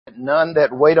none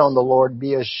that wait on the Lord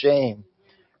be ashamed.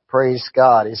 Praise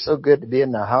God. It's so good to be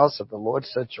in the house of the Lord.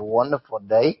 Such a wonderful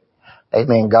day.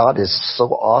 Amen. God is so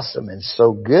awesome and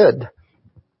so good.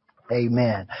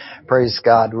 Amen. Praise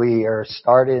God. We are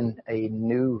starting a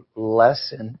new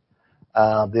lesson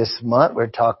this month. We're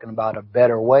talking about a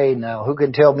better way. Now, who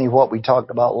can tell me what we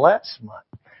talked about last month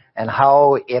and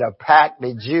how it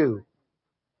impacted you?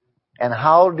 And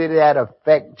how did that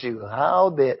affect you?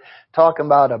 How did talking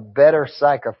about a better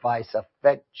sacrifice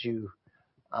affect you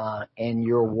in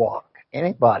your walk?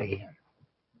 Anybody?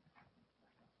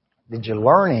 Did you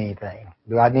learn anything?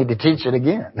 Do I need to teach it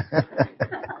again?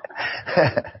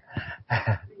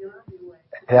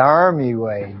 The Army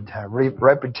way.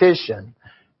 Repetition.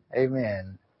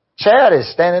 Amen. Chad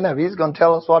is standing up. He's going to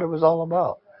tell us what it was all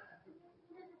about.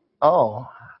 Oh,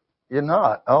 you're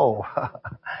not. Oh.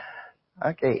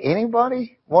 Okay.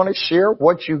 Anybody want to share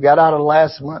what you got out of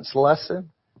last month's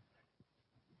lesson?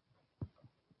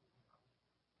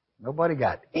 Nobody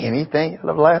got anything out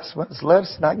of last month's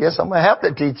lesson. I guess I'm going to have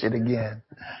to teach it again.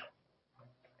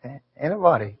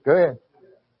 Anybody? Go ahead.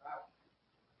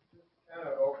 Kind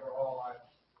of overall,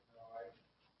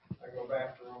 I go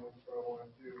back to Romans 12:1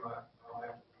 and 2. I'll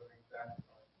have to living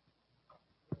sacrifice.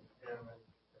 Him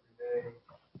every day,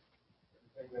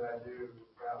 everything that I do is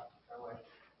about kind of like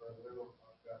for a little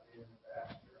about being the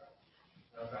pastor.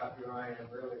 About who I am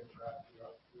really, about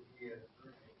who He is through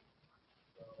me.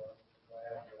 So I'm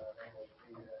glad that I'm able to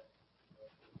be that,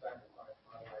 to sacrifice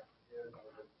my life for His, or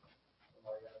that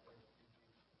somebody else can see.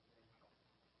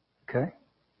 Okay.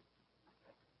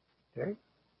 Okay.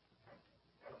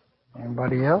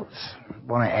 Anybody else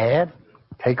want to add,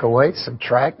 take away,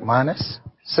 subtract, minus?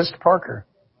 Sister Parker.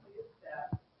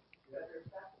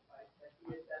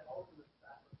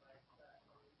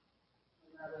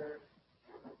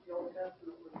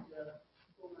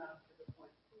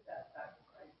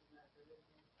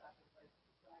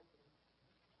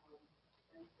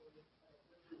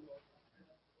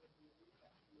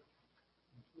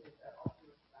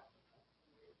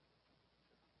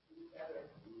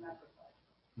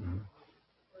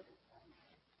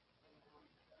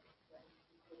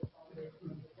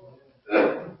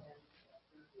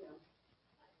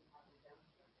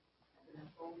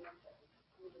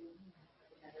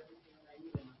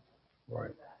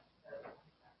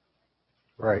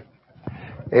 Right.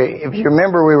 If you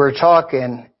remember, we were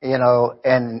talking,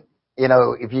 and,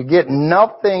 if you get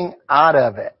nothing out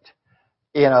of it,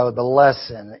 the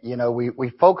lesson, we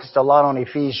focused a lot on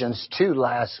Ephesians 2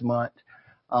 last month.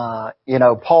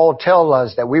 Paul tells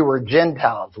us that we were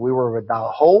Gentiles. We were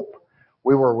without hope.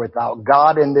 We were without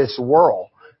God in this world.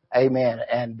 Amen.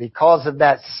 And because of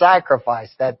that sacrifice,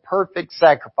 that perfect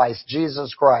sacrifice,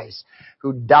 Jesus Christ,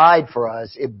 who died for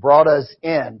us, it brought us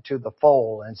into the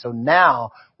fold. And so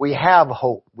now we have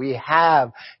hope. We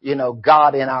have,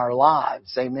 God in our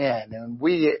lives. Amen. And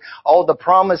all the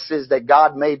promises that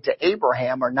God made to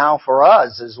Abraham are now for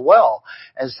us as well.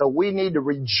 And so we need to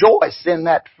rejoice in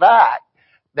that fact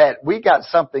that we got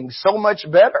something so much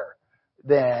better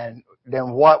than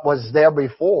what was there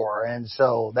before. And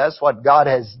so that's what God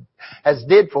has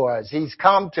did for us. He's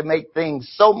come to make things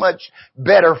so much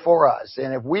better for us.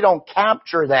 And if we don't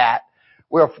capture that,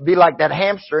 we'll be like that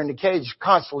hamster in the cage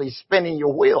constantly spinning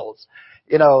your wheels.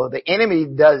 The enemy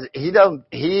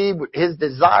his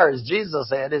desire, as Jesus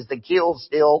said, is to kill,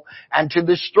 steal, and to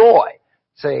destroy.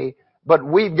 See? But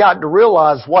we've got to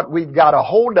realize what we've got a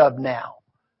hold of now.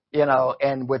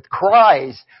 And with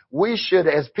Christ, we should,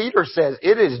 as Peter says,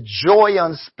 it is joy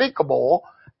unspeakable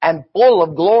and full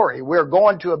of glory. We're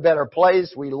going to a better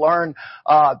place. We learn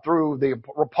through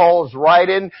Paul's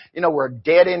writing, we're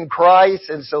dead in Christ,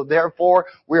 and so therefore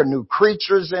we're new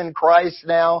creatures in Christ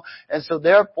now. And so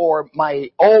therefore my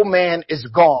old man is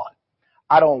gone.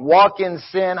 I don't walk in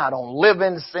sin. I don't live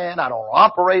in sin. I don't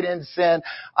operate in sin.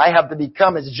 I have to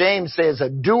become, as James says, a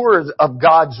doer of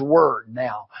God's Word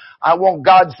now. I want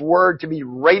God's Word to be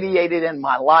radiated in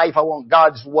my life. I want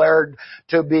God's Word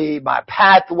to be my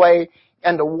pathway.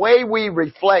 And the way we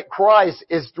reflect Christ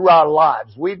is through our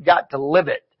lives. We've got to live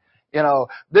it.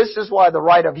 This is why the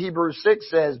writer of Hebrews 6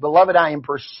 says, "Beloved, I am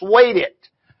persuaded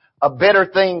of better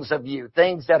things of you,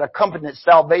 things that accompany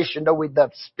salvation, though we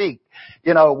doth speak."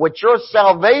 With your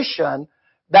salvation,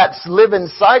 that's living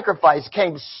sacrifice,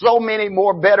 came so many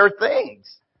more better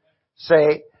things.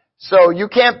 See? So you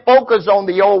can't focus on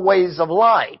the old ways of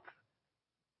life.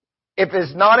 If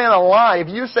it's not in a line, if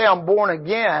you say I'm born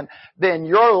again, then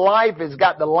your life has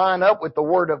got to line up with the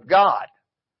Word of God.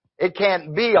 It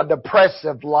can't be a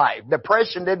depressive life.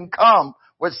 Depression didn't come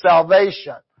with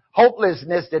salvation.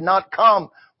 Hopelessness did not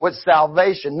come with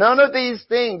salvation. None of these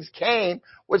things came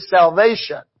with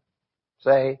salvation.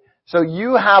 See? So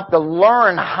you have to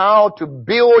learn how to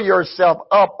build yourself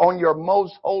up on your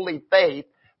most holy faith,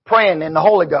 praying in the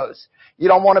Holy Ghost. You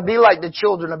don't want to be like the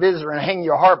children of Israel and hang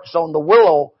your harps on the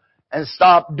willow and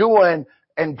stop doing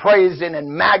and praising and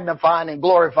magnifying and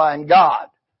glorifying God.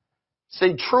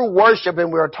 See, true worship,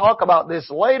 and we'll talk about this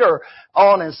later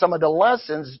on in some of the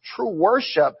lessons, true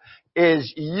worship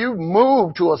is you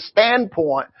move to a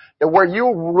standpoint that where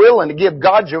you're willing to give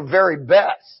God your very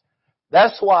best.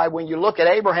 That's why when you look at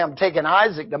Abraham taking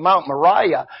Isaac to Mount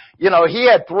Moriah, he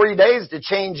had 3 days to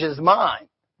change his mind.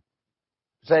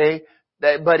 See?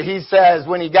 But he says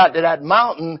when he got to that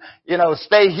mountain,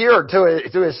 stay here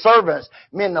to his servants.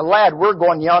 Me and the lad, we're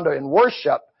going yonder and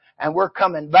worship, and we're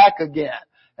coming back again.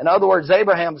 In other words,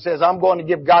 Abraham says, I'm going to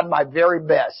give God my very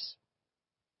best.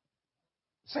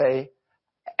 See?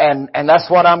 And that's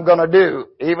what I'm going to do.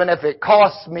 Even if it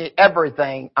costs me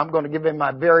everything, I'm going to give Him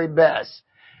my very best.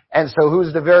 And so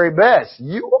who's the very best?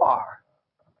 You are.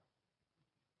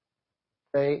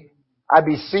 See? I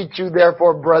beseech you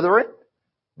therefore, brethren,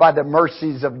 by the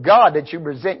mercies of God, that you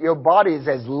present your bodies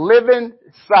as living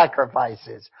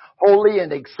sacrifices, holy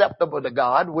and acceptable to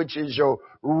God, which is your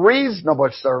reasonable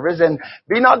service. And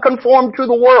be not conformed to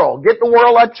the world. Get the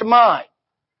world out your mind.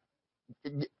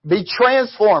 Be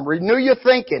transformed. Renew your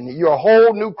thinking. You're a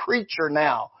whole new creature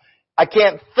now. I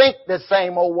can't think the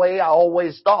same old way I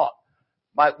always thought.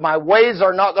 My ways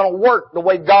are not going to work the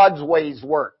way God's ways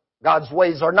work. God's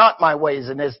ways are not my ways,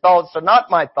 and His thoughts are not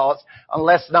my thoughts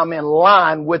unless I'm in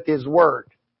line with His Word.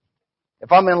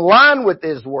 If I'm in line with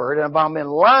His Word, and if I'm in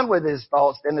line with His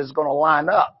thoughts, then it's going to line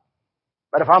up.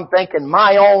 But if I'm thinking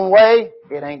my own way,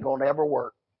 it ain't going to ever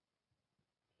work.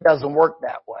 It doesn't work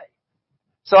that way.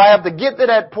 So I have to get to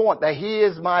that point that He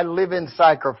is my living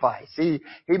sacrifice. He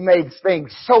made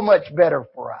things so much better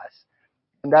for us.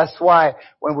 And that's why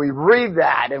when we read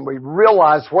that and we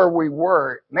realize where we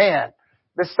were, man,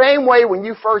 the same way when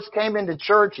you first came into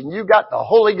church and you got the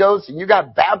Holy Ghost and you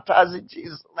got baptized in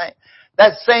Jesus' name,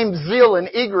 that same zeal and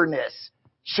eagerness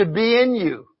should be in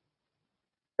you.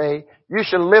 Okay? You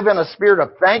should live in a spirit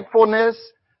of thankfulness,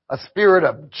 a spirit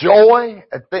of joy,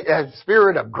 a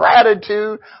spirit of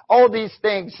gratitude. All these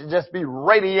things should just be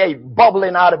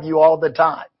bubbling out of you all the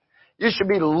time. You should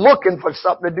be looking for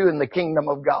something to do in the kingdom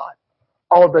of God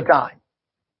all the time.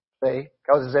 See?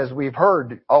 Because as we've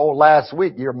heard last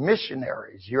week, you're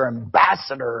missionaries, you're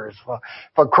ambassadors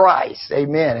for Christ.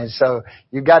 Amen. And so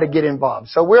you got to get involved.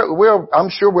 So I'm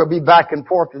sure we'll be back and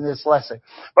forth in this lesson.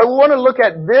 But we want to look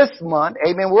at this month.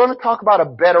 Amen. We're going to talk about a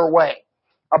better way.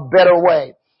 A better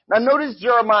way. Now notice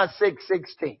Jeremiah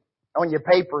 6:16 on your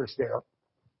papers there.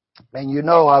 And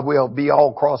I will be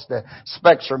all across the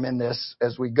spectrum in this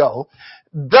as we go.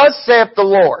 Thus saith the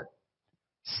Lord,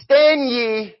 stand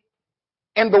ye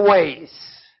in the ways,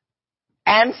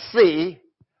 and see,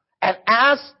 and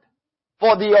ask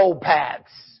for the old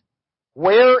paths.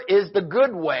 Where is the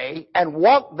good way, and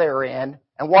walk therein,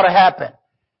 and what'll happen?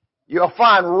 You'll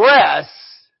find rest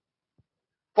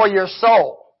for your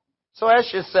soul. So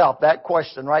ask yourself that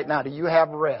question right now. Do you have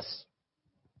rest?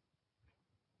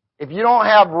 If you don't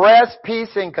have rest,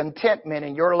 peace, and contentment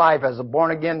in your life as a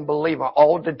born-again believer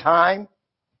all the time,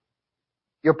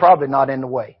 you're probably not in the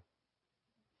way.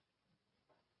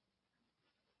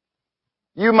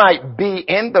 You might be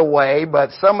in the way,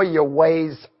 but some of your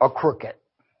ways are crooked.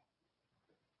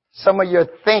 Some of your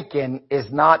thinking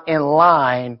is not in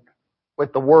line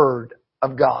with the Word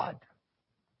of God.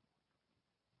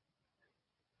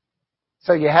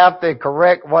 So you have to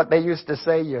correct what they used to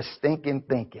say, your stinking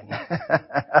thinking.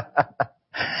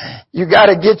 You got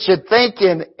to get your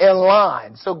thinking in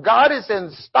line. So God is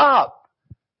saying, stop.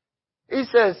 He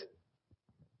says,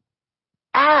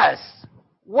 ask,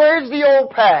 where's the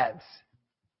old paths?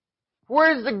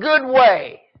 Where's the good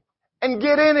way? And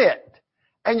get in it.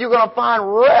 And you're going to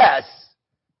find rest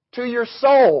to your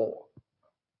soul.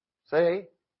 See?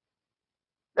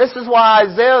 This is why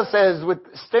Isaiah says, with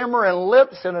stammering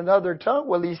lips and another tongue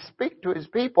will He speak to His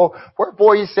people.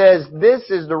 Wherefore He says, this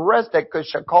is the rest that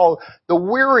shall call the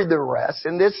weary the rest,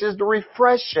 and this is the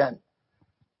refreshing.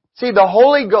 See, the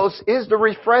Holy Ghost is the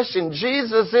refreshing.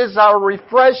 Jesus is our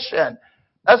refreshing.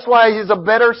 That's why He's a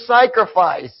better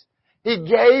sacrifice. He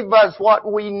gave us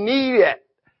what we needed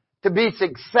to be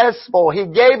successful. He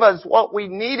gave us what we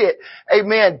needed,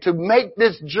 amen, to make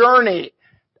this journey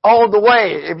all the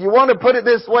way. If you want to put it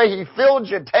this way, He filled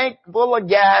your tank full of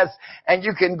gas and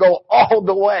you can go all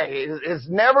the way. It's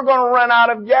never going to run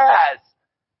out of gas.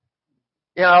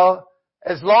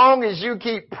 As long as you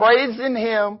keep praising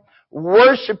Him,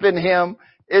 worshiping Him,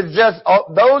 it's just,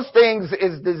 those things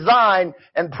is designed,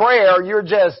 and prayer, you're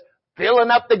just filling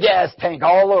up the gas tank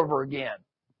all over again.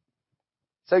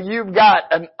 So you've got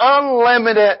an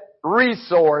unlimited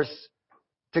resource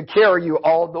to carry you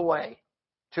all the way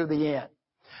to the end.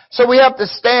 So we have to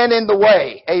stand in the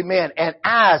way, amen, and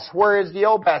ask, where is the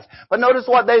old path? But notice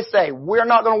what they say, we're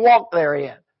not going to walk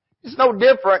therein. It's no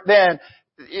different than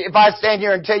if I stand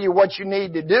here and tell you what you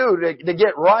need to do to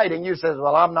get right, and you says,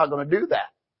 well, I'm not going to do that.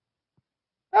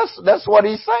 That's what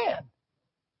he's saying.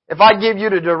 If I give you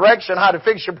the direction how to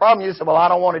fix your problem, you say, well, I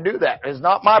don't want to do that. It's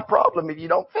not my problem if you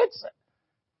don't fix it.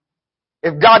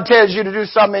 If God tells you to do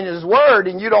something in His Word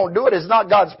and you don't do it, it's not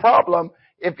God's problem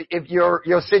if your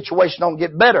situation don't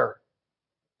get better.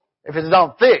 If it's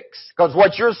not fixed. Because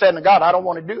what you're saying to God, I don't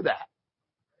want to do that.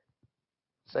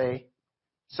 See?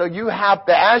 So you have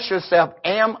to ask yourself,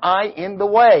 am I in the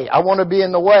way? I want to be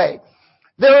in the way.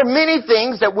 There are many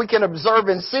things that we can observe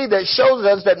and see that shows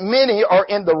us that many are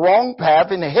in the wrong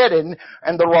path and headed in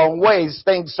the wrong ways.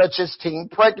 Things such as teen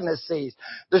pregnancies,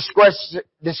 desecration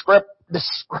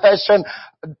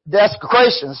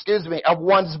of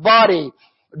one's body,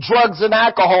 drugs and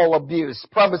alcohol abuse,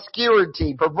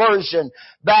 promiscuity, perversion,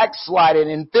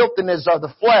 backsliding, and filthiness of the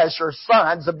flesh are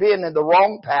signs of being in the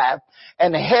wrong path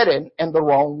and headed in the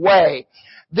wrong way.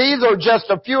 These are just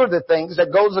a few of the things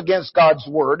that goes against God's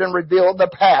Word and reveal the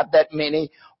path that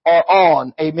many are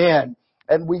on. Amen.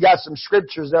 And we got some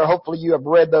scriptures there. Hopefully you have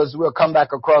read those. We'll come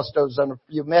back across those in a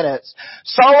few minutes.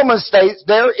 Solomon states,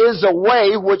 there is a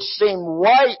way which seem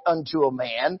right unto a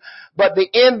man, but the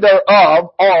end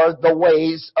thereof are the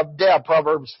ways of death.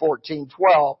 Proverbs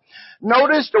 14:12.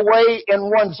 Notice the way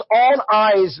in one's own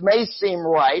eyes may seem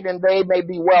right, and they may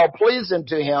be well pleasing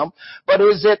to him, but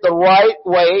is it the right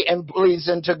way and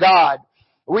pleasing to God?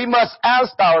 We must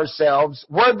ask ourselves,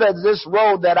 where does this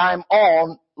road that I'm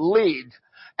on lead?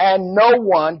 And no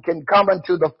one can come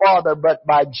unto the Father but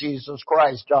by Jesus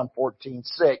Christ. John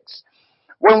 14:6.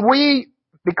 When we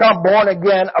become born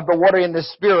again of the water and the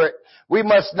Spirit, we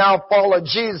must now follow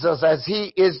Jesus as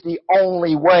He is the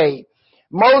only way.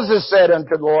 Moses said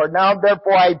unto the Lord, now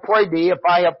therefore I pray thee, if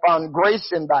I have found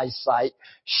grace in thy sight,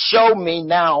 show me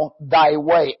now thy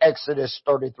way. Exodus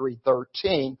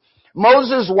 33:13.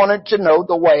 Moses wanted to know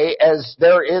the way, as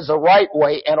there is a right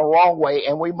way and a wrong way,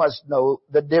 and we must know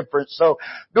the difference. So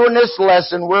during this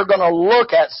lesson, we're going to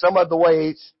look at some of the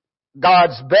ways,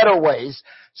 God's better ways,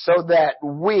 so that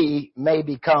we may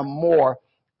become more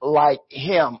like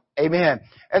Him. Amen.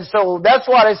 And so that's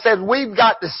what I said. We've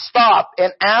got to stop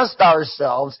and ask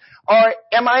ourselves,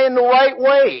 am I in the right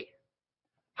way?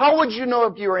 How would you know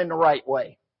if you're in the right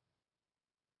way?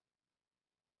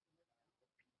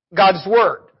 God's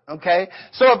Word. Okay?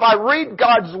 So if I read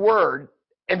God's Word,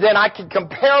 and then I can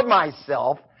compare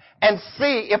myself and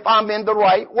see if I'm in the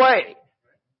right way.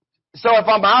 So if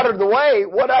I'm out of the way,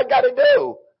 what I got to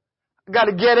do? I got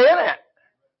to get in it.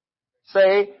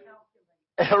 See?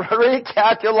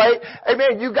 Recalculate.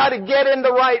 Amen. You got to get in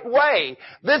the right way.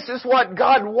 This is what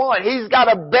God wants. He's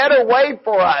got a better way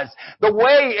for us. The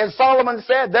way, as Solomon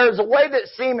said, there's a way that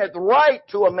seemeth right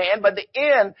to a man, but the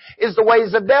end is the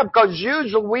ways of death, because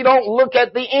usually we don't look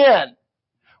at the end.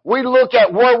 We look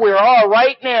at where we are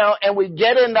right now and we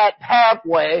get in that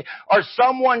pathway, or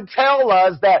someone tell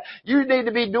us that you need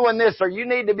to be doing this or you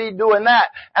need to be doing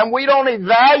that. And we don't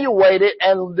evaluate it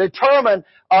and determine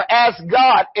or ask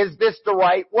God, is this the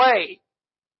right way?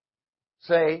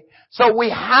 See? So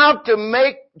we have to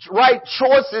make right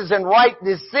choices and right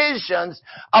decisions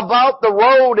about the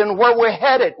road and where we're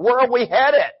headed. Where are we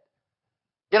headed?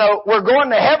 You know, we're going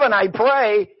to heaven, I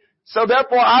pray. So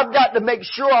therefore, I've got to make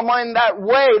sure I'm in that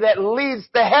way that leads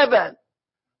to heaven.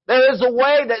 There is a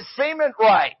way that seemeth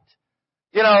right.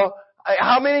 You know,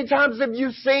 how many times have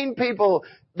you seen people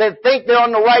that think they're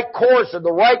on the right course or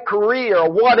the right career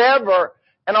or whatever,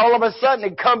 and all of a sudden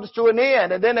it comes to an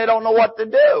end and then they don't know what to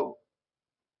do?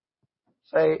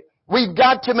 See? We've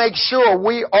got to make sure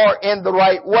we are in the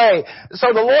right way.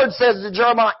 So the Lord says to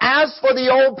Jeremiah, ask for the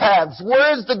old paths.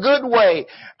 Where is the good way?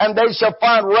 And they shall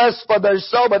find rest for their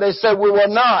soul. But they said, we will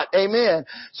not. Amen.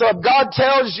 So if God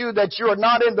tells you that you are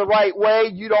not in the right way,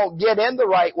 you don't get in the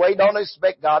right way, don't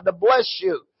expect God to bless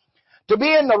you. To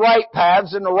be in the right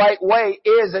paths in the right way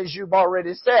is, as you've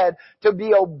already said, to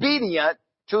be obedient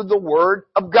to the Word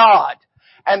of God.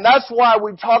 And that's why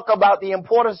we talk about the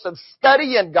importance of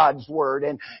studying God's Word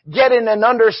and getting an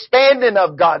understanding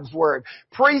of God's Word.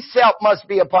 Precept must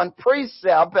be upon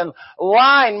precept, and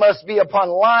line must be upon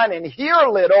line, and here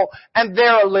a little and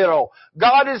there a little.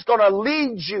 God is going to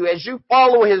lead you. As you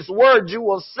follow His Word, you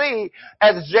will see,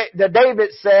 as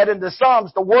David said in the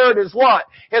Psalms, the Word is what?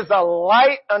 Is a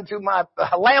lamp unto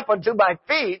my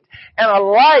feet and a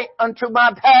light unto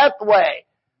my pathway.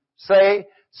 See?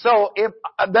 So if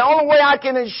the only way I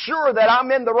can ensure that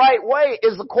I'm in the right way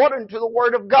is according to the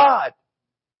Word of God.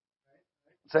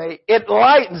 See, it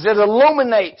lightens, it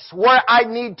illuminates where I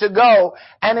need to go,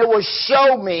 and it will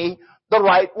show me the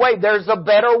right way. There's a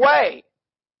better way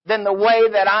than the way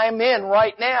that I'm in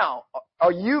right now,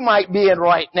 or you might be in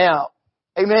right now.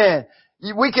 Amen.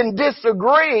 We can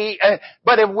disagree,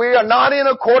 but if we are not in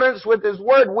accordance with His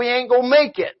Word, we ain't gonna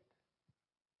make it.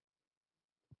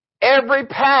 Every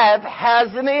path has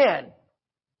an end.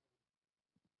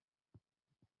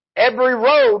 Every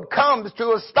road comes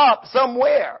to a stop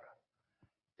somewhere.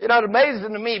 You know, it's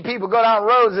amazing to me, people go down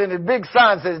roads and a big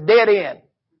sign says dead end.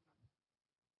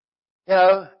 You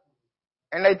know,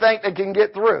 and they think they can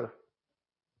get through.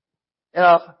 You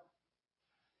know,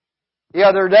 the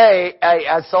other day,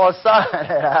 I saw a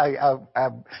sign. I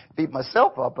beat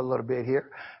myself up a little bit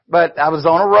here. But I was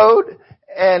on a road,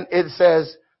 and it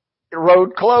says,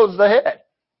 road closed ahead.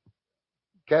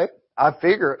 Okay? I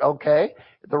figured, okay,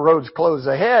 if the road's closed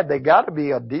ahead, they got to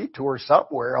be a detour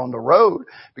somewhere on the road,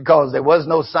 because there was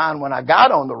no sign when I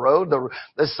got on the road.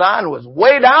 The sign was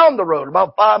way down the road,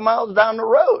 about 5 miles down the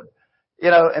road. You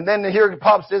know, and then here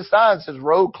pops this sign that says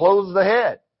road closed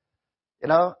ahead. You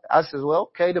know, I says,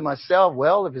 well, okay, to myself,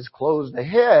 well, if it's closed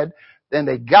ahead, then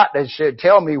they should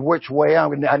tell me which way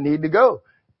I need to go.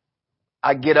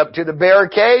 I get up to the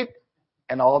barricade,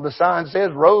 and all the sign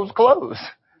says road's closed.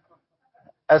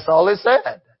 That's all it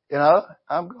said. You know,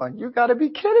 I'm going, you got to be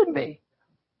kidding me.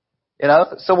 You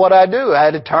know, so what I do, I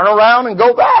had to turn around and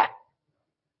go back.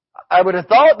 I would have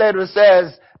thought that it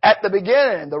says at the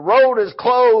beginning, the road is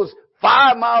closed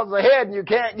 5 miles ahead and you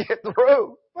can't get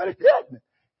through. But it didn't.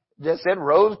 It just said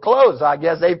road's closed. I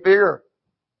guess they figure,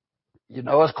 you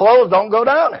know it's closed, don't go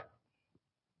down it.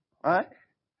 Right?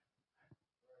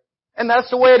 And that's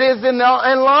the way it is in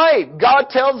life. God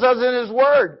tells us in His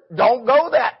Word, don't go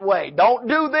that way. Don't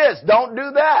do this. Don't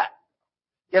do that.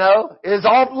 You know, it's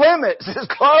off limits. It's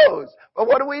closed. But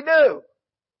what do?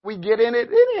 We get in it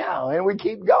anyhow, and we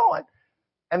keep going.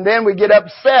 And then we get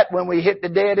upset when we hit the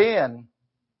dead end.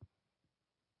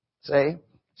 See?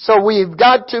 So we've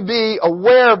got to be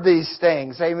aware of these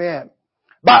things. Amen.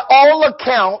 By all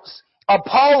accounts,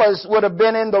 Apollos would have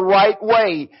been in the right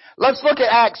way. Let's look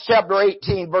at Acts chapter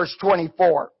 18, verse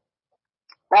 24.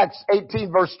 Acts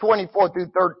 18, verse 24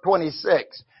 through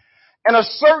 26. And a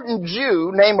certain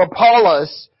Jew named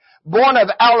Apollos, born of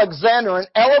Alexander, an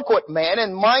eloquent man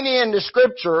and mighty in the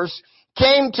Scriptures,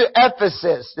 came to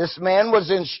Ephesus. This man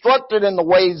was instructed in the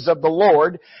ways of the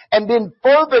Lord, and being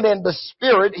fervent in the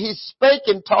Spirit, he spake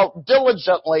and taught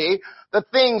diligently the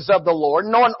things of the Lord,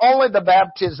 knowing only the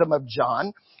baptism of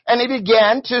John. And he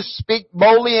began to speak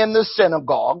boldly in the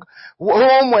synagogue,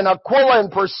 whom when Aquila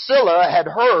and Priscilla had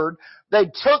heard, they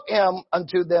took him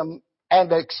unto them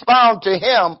and expound to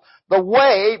him the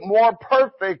way more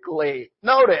perfectly.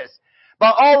 Notice,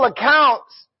 by all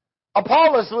accounts,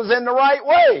 Apollos was in the right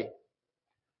way.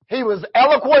 He was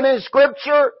eloquent in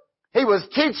Scripture. He was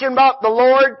teaching about the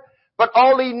Lord, but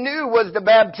all he knew was the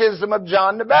baptism of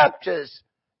John the Baptist.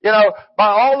 You know, by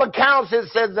all accounts, it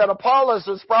says that Apollos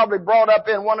was probably brought up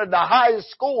in one of the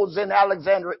highest schools in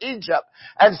Alexandria, Egypt.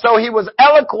 And so he was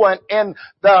eloquent in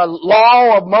the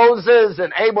law of Moses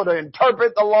and able to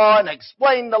interpret the law and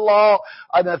explain the law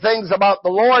and the things about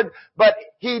the Lord, but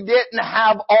he didn't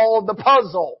have all the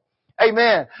puzzle.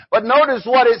 Amen. But notice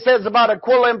what it says about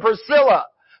Aquila and Priscilla.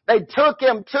 They took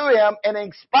him to him and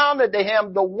expounded to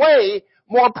him the way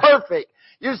more perfect.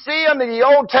 You see, under the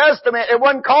Old Testament, it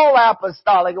wasn't called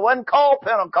apostolic. It wasn't called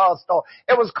Pentecostal.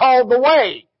 It was called the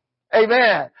way.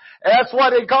 Amen. And that's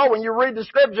what it called. When you read the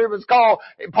Scripture, it was called,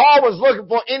 Paul was looking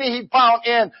for any he found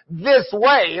in this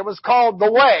way. It was called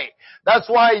the way. That's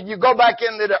why you go back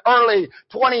into the early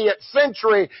 20th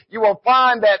century, you will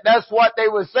find that that's what they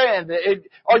were saying.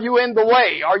 Are you in the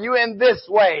way? Are you in this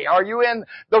way? Are you in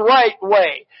the right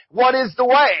way? What is the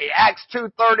way? Acts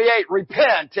 2:38,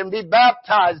 repent and be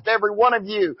baptized, every one of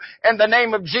you, in the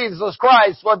name of Jesus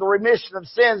Christ for the remission of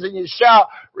sins, and you shall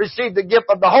receive the gift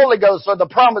of the Holy Ghost, for the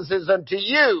promises unto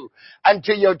you and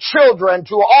to your children,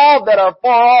 to all that are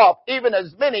far off, even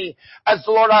as many as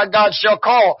the Lord our God shall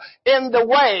call, in the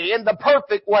way, in the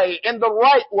perfect way, in the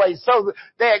right way. So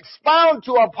they expound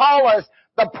to Apollos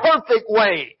the perfect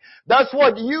way. That's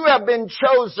what you have been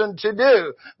chosen to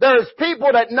do. There's people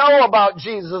that know about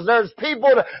Jesus. There's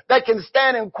people that can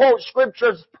stand and quote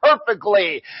Scriptures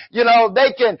perfectly. You know,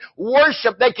 they can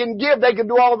worship, they can give, they can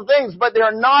do all the things, but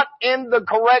they're not in the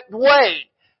correct way.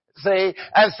 See?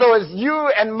 And so it's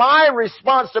you and my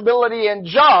responsibility and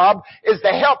job is to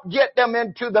help get them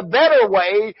into the better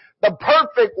way, the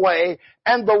perfect way,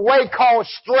 and the way called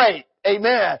straight.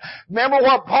 Amen. Remember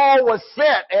what Paul was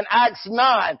sent in Acts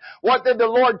 9. What did the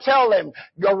Lord tell him?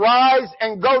 Arise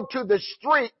and go to the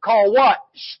street called what?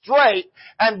 Straight.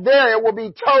 And there it will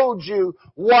be told you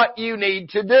what you need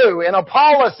to do. And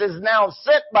Apollos is now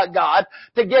sent by God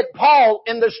to get Paul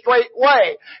in the straight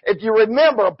way. If you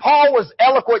remember, Paul was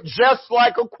eloquent just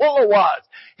like Aquila was.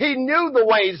 He knew the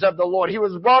ways of the Lord. He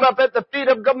was brought up at the feet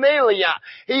of Gamaliel.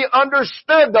 He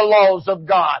understood the laws of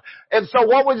God. And so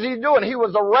what was he doing? He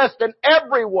was arresting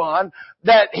everyone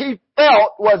that he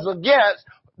felt was against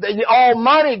the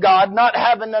Almighty God, not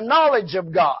having the knowledge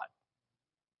of God.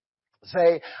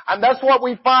 See, and that's what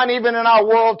we find even in our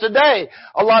world today.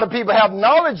 A lot of people have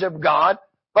knowledge of God,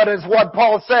 but it's what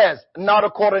Paul says, not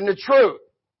according to truth.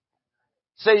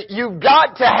 See, you've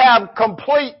got to have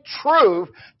complete truth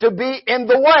to be in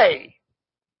the way.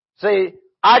 See,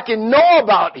 I can know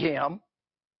about Him,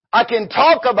 I can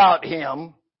talk about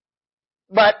Him,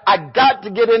 but I got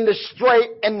to get in the straight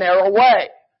and narrow way.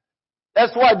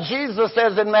 That's why Jesus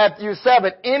says in Matthew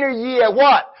 7, enter ye at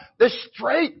what? The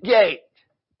straight gate.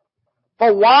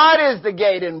 For wide is the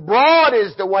gate and broad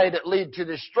is the way that lead to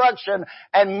destruction,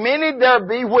 and many there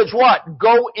be which what?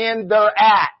 Go in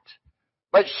thereat.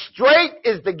 But straight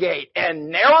is the gate, and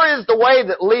narrow is the way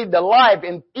that lead to life,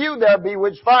 and few there be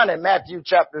which find it. Matthew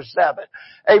chapter 7.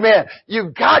 Amen.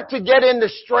 You've got to get in the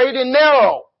straight and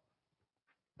narrow.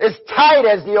 It's tight,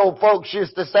 as the old folks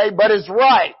used to say, but it's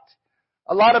right.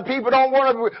 A lot of people don't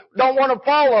want to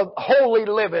follow holy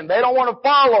living. They don't want to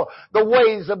follow the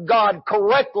ways of God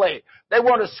correctly. They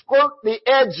want to squirt the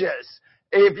edges.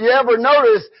 If you ever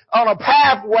notice on a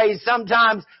pathway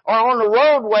sometimes, or on the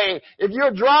roadway, if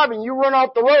you're driving, you run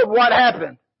off the road, what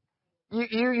happened?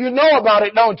 You know about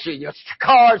it, don't you? Your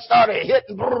car started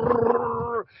hitting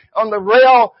on the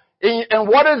rail. And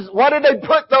what did they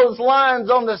put those lines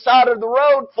on the side of the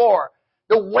road for?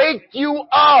 To wake you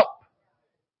up.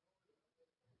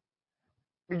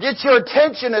 To get your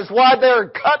attention is why they're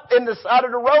cut in the side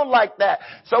of the road like that.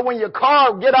 So when your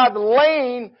car get out of the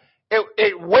lane,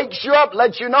 it wakes you up,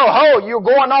 lets you know, oh, you're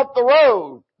going off the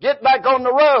road. Get back on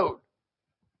the road.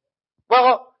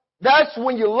 Well, that's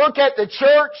when you look at the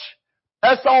church,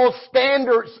 that's all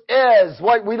standards is,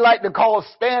 what we like to call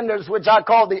standards, which I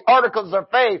call the articles of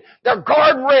faith. They're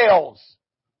guardrails.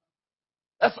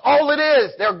 That's all it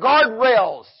is. They're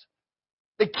guardrails.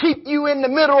 They keep you in the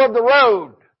middle of the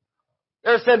road.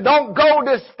 They said, don't go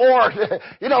this far.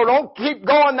 Don't keep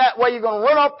going that way. You're going to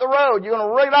run off the road. You're going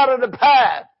to run out of the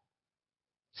path.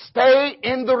 Stay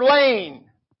in the lane.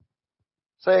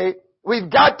 See, we've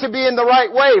got to be in the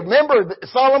right way. Remember,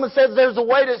 Solomon says there's a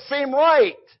way that seems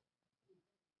right,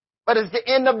 but it's the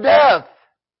end of death.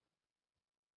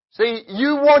 See,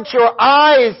 you want your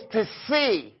eyes to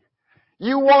see.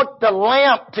 You want the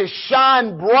lamp to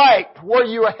shine bright where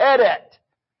you're headed.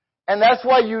 And that's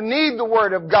why you need the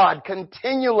Word of God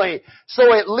continually,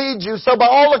 so it leads you. So by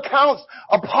all accounts,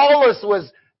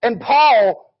 Apollos and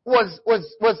Paul was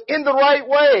in the right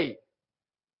way.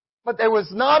 But they was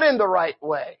not in the right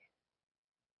way.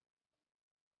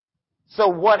 So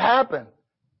what happened?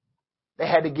 They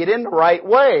had to get in the right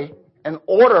way in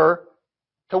order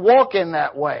to walk in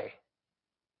that way.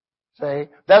 See?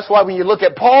 That's why when you look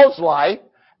at Paul's life,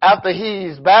 after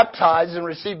he's baptized and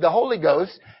received the Holy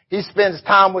Ghost, he spends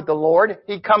time with the Lord.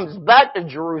 He comes back to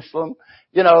Jerusalem,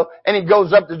 and he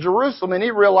goes up to Jerusalem and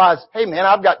he realized, hey man,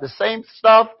 I've got the same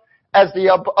stuff as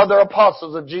the other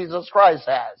apostles of Jesus Christ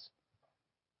has.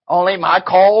 Only my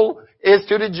call is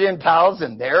to the Gentiles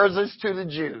and theirs is to the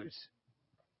Jews.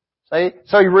 See?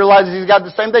 So he realizes he's got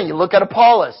the same thing. You look at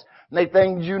Apollos. And the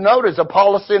things you notice,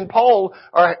 Apollos and Paul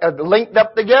are linked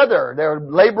up together. They're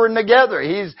laboring together.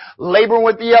 He's laboring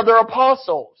with the other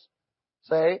apostles.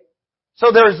 See?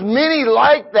 So there's many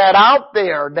like that out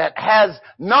there that has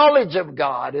knowledge of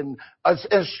God and is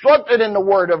instructed in the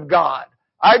Word of God.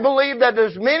 I believe that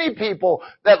there's many people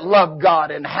that love God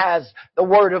and has the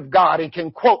Word of God and can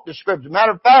quote the Scripture.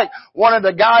 Matter of fact, one of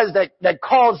the guys that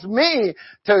caused me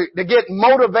to get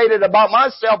motivated about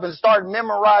myself and start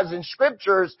memorizing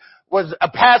Scriptures was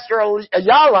a Pastor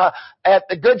Ayala at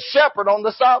the Good Shepherd on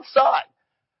the South Side.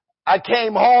 I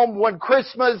came home one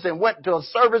Christmas and went to a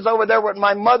service over there with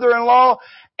my mother-in-law,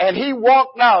 and he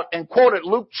walked out and quoted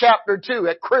Luke chapter 2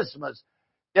 at Christmas,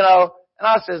 and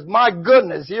I says, my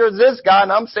goodness, here's this guy,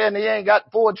 and I'm saying he ain't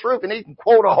got full of truth, and he can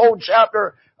quote a whole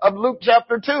chapter of Luke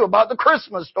chapter 2 about the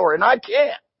Christmas story, and I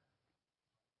can't.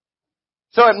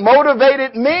 So it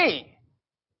motivated me.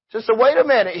 Just say, wait a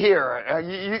minute here,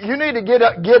 you need to get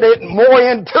it more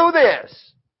into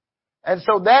this. And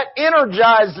so that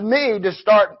energized me to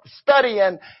start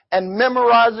studying and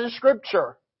memorizing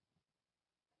Scripture.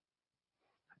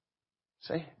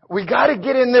 See, we got to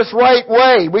get in this right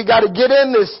way. We got to get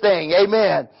in this thing.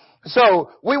 Amen.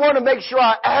 So we want to make sure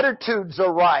our attitudes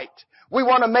are right. We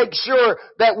want to make sure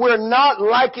that we're not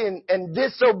lacking in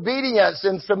disobedience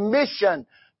and submission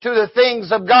to the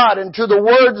things of God and to the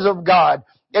words of God.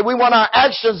 And we want our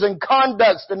actions and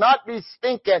conducts to not be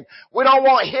stinking. We don't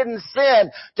want hidden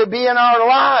sin to be in our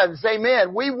lives.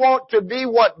 Amen. We want to be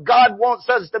what God wants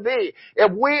us to be.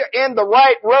 If we're in the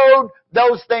right road,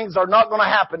 those things are not going to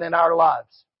happen in our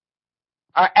lives.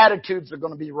 Our attitudes are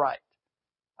going to be right.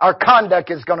 Our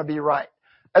conduct is going to be right.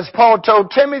 As Paul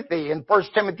told Timothy in 1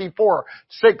 Timothy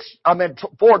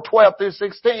 4:12 through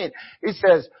 16, he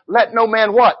says, let no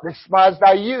man what? Despise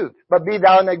thy youth, but be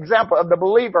thou an example of the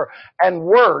believer and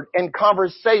word and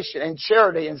conversation and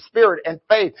charity and spirit and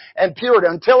faith and purity.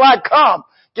 Until I come,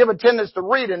 give attendance to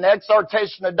reading,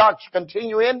 exhortation, and doctrine.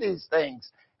 Continue in these things.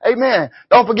 Amen.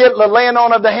 Don't forget the laying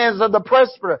on of the hands of the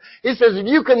presbyter. He says, if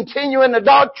you continue in the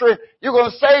doctrine, you're going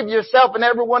to save yourself and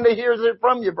everyone that hears it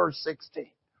from you. Verse 16.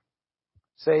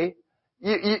 See?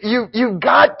 You've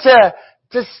got to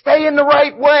stay in the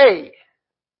right way.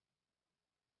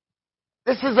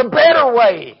 This is a better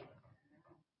way.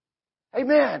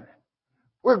 Amen.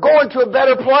 We're going to a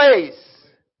better place.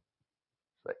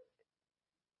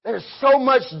 There's so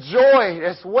much joy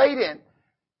that's waiting.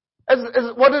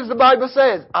 What does the Bible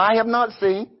say? I have not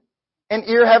seen, and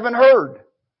ear haven't heard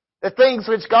the things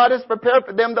which God has prepared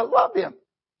for them that love Him.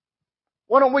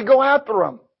 Why don't we go after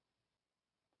them?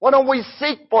 Why don't we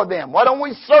seek for them? Why don't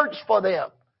we search for them?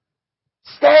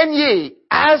 Stand ye,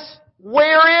 ask,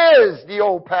 where is the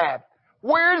old path?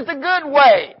 Where is the good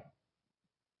way?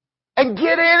 And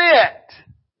get in it,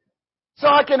 so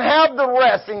I can have the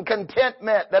rest and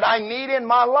contentment that I need in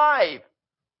my life.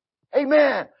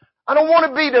 Amen. I don't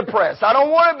want to be depressed. I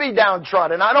don't want to be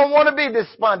downtrodden. I don't want to be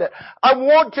despondent. I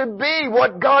want to be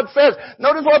what God says.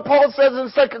 Notice what Paul says in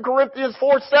 2 Corinthians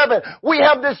 4:7. We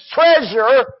have this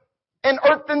treasure in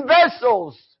earthen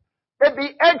vessels, that the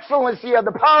excellency of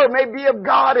the power may be of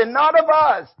God and not of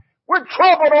us. We're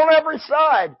troubled on every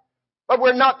side, but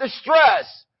we're not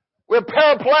distressed. We're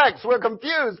perplexed. We're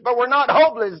confused, but we're not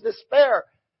hopeless, despair.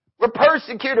 We're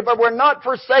persecuted, but we're not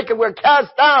forsaken. We're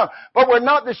cast down, but we're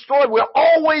not destroyed. We're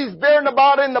always bearing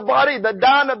about in the body the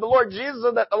dying of the Lord Jesus,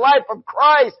 that the life of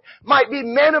Christ might be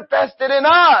manifested in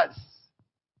us.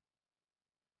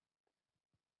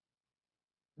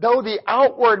 Though the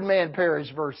outward man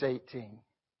perish, verse 18,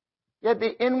 yet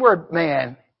the inward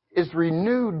man is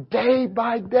renewed day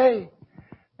by day.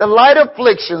 The light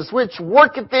afflictions which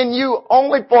worketh in you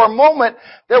only for a moment,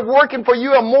 they're working for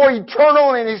you a more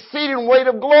eternal and exceeding weight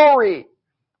of glory.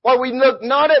 While we look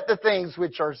not at the things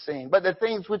which are seen, but the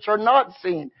things which are not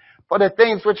seen. For the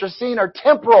things which are seen are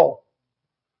temporal,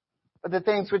 but the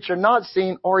things which are not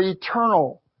seen are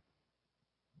eternal.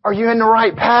 Are you in the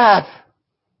right path?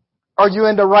 Are you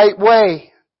in the right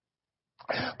way?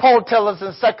 Paul tells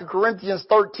us in 2 Corinthians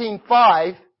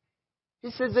 13:5,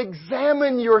 he says,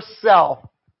 examine yourself.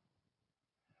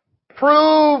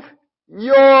 Prove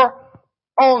your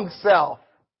own self.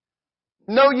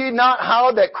 Know ye not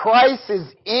how that Christ is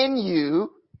in you,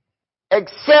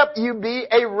 except you be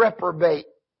a reprobate.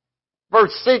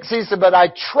 Verse 6, he said, but I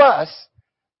trust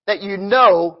that you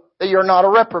know that you're not a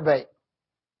reprobate.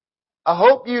 I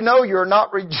hope you know you're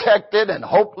not rejected and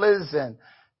hopeless and,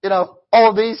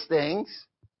 all these things,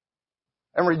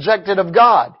 and rejected of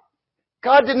God.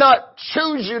 God did not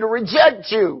choose you to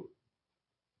reject you.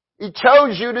 He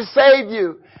chose you to save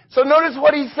you. So notice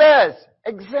what he says.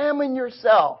 Examine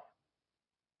yourself.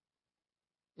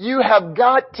 You have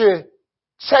got to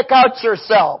check out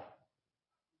yourself.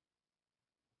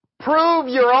 Prove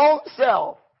your own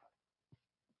self.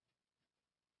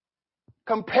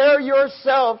 Compare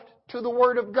yourself to the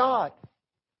Word of God.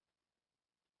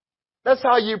 That's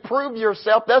how you prove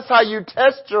yourself. That's how you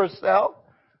test yourself.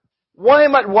 Why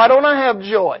don't I have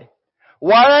joy?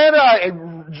 Why am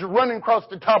I running across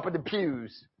the top of the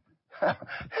pews?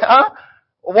 Huh?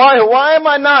 Why am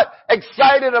I not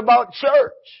excited about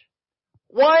church?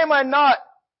 Why am I not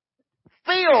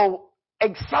feel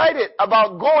excited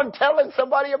about going telling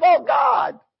somebody about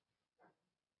God?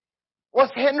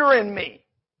 What's hindering me?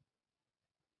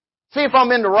 See, if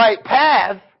I'm in the right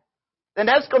path, then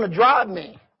that's going to drive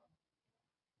me.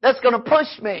 That's going to push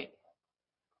me.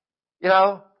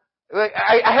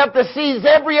 I have to seize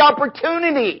every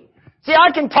opportunity. See,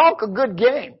 I can talk a good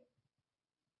game.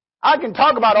 I can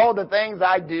talk about all the things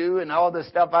I do and all the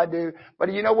stuff I do. But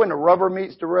when the rubber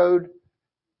meets the road,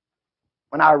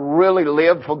 when I really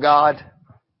live for God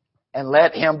and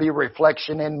let Him be a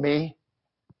reflection in me,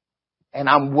 and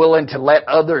I'm willing to let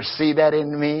others see that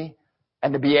in me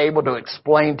and to be able to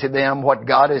explain to them what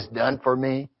God has done for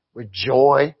me, with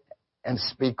joy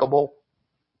unspeakable.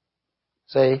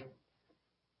 See?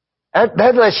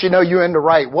 That lets you know you're in the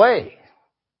right way.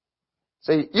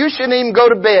 See, you shouldn't even go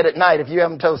to bed at night if you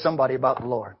haven't told somebody about the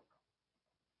Lord.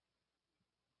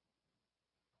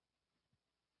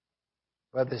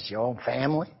 Whether it's your own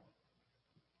family,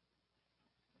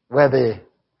 whether,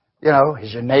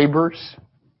 it's your neighbors,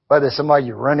 whether it's somebody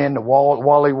you run into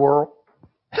Wally World.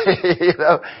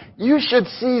 You should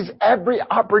seize every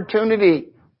opportunity.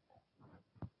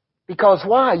 Because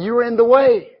why? You're in the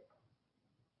way.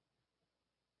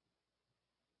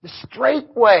 The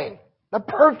straight way. The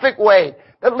perfect way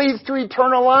that leads to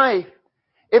eternal life.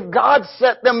 If God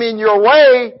set them in your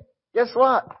way, guess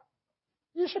what?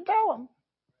 You should tell them.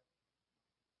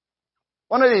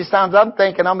 One of these times I'm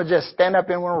thinking I'm going to just stand up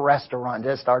in a restaurant and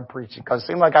just start preaching. Because it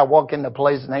seems like I walk in the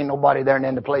place and ain't nobody there and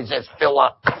then the place just fill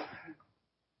up.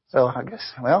 So I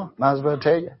guess, might as well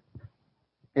tell you.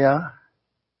 Yeah.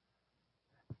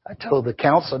 I told the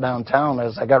council downtown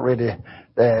as I got ready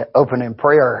to open in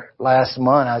prayer last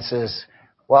month, I says,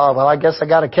 well, I guess I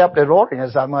got a captive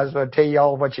audience. I might as well tell you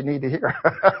all what you need to hear.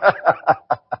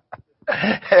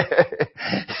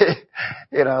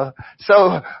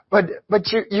 So, but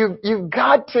you've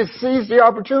got to seize the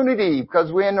opportunity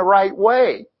because we're in the right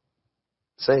way.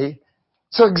 See?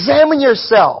 So examine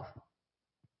yourself.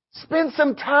 Spend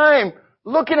some time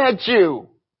looking at you.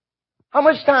 How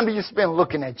much time do you spend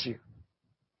looking at you?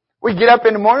 We get up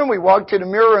in the morning, we walk to the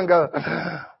mirror and go,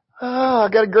 I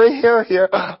got a gray hair here.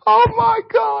 Oh my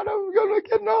God, I'm going to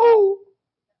get old.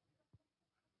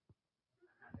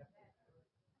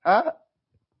 Huh?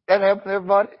 That happen to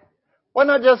everybody? Why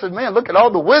not just as man? Look at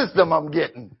all the wisdom I'm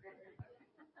getting.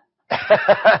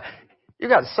 You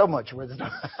got so much wisdom.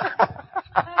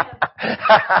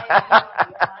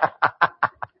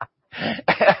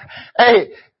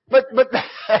 Hey, but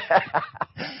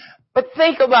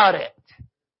think about it.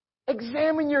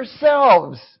 Examine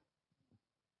yourselves.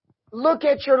 Look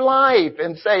at your life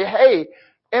and say, hey,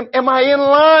 am I in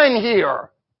line here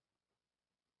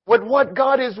with what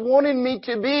God is wanting me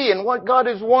to be and what God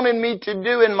is wanting me to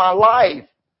do in my life?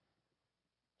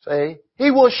 See?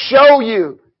 He will show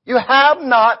you. You have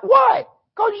not. Why?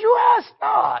 Because you ask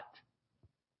not.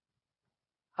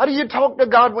 How do you talk to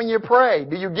God when you pray?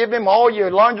 Do you give Him all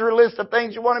your laundry list of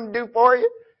things you want Him to do for you?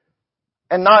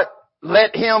 And not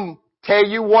let Him tell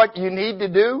you what you need to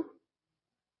do?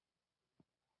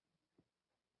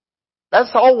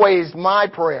 That's always my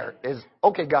prayer is,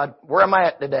 okay, God, where am I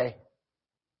at today?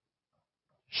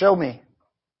 Show me.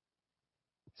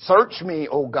 Search me,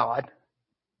 oh God.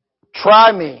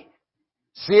 Try me.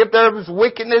 See if there's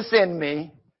wickedness in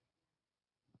me.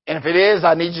 And if it is,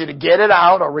 I need you to get it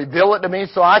out or reveal it to me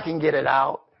so I can get it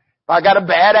out. If I got a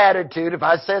bad attitude, if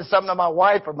I said something to my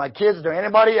wife or my kids or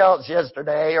anybody else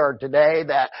yesterday or today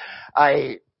that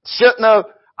I shouldn't have,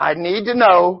 I need to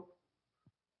know,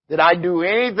 did I do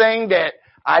anything that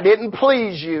I didn't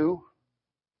please you?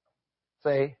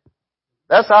 See?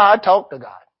 That's how I talk to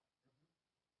God.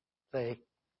 See?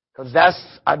 Because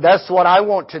that's what I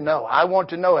want to know. I want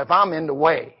to know if I'm in the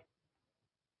way.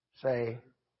 See?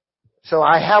 So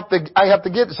I have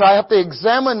to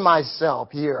examine myself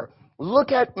here.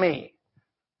 Look at me.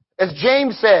 As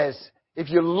James says, if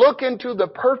you look into the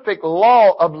perfect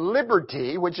law of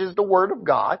liberty, which is the Word of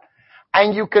God,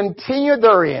 and you continue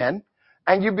therein,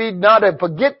 and you be not a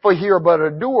forgetful hearer but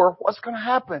a doer, what's going to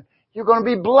happen? You're going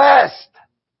to be blessed.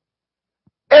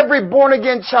 Every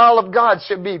born-again child of God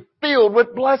should be filled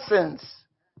with blessings.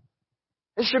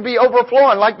 It should be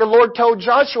overflowing. Like the Lord told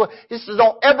Joshua, He says,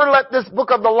 don't ever let this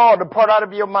book of the law depart out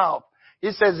of your mouth.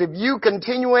 He says, if you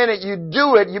continue in it, you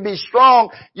do it, you be strong,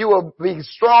 you will be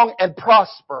strong and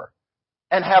prosper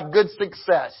and have good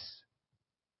success.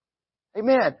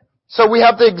 Amen. So we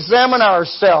have to examine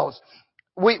ourselves.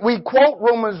 We quote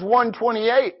Romans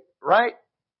 1:28, right?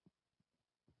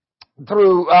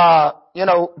 Through,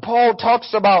 Paul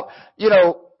talks about,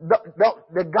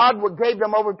 that God gave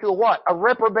them over to a what? A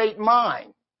reprobate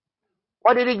mind.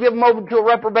 Why did He give them over to a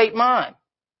reprobate mind?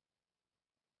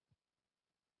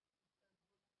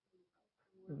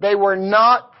 They were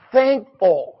not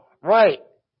thankful. Right.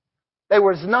 They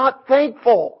was not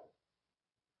thankful.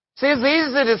 See, it's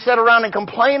easy to sit around and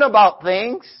complain about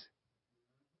things.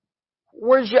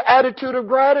 Where's your attitude of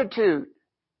gratitude?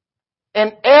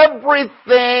 In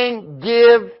everything,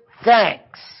 give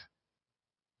thanks.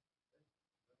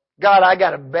 God, I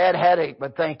got a bad headache,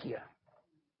 but thank you.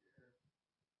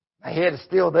 My head is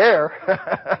still there.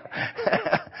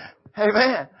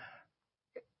 Amen.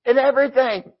 In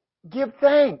everything, give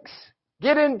thanks.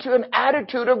 Get into an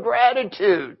attitude of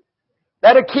gratitude.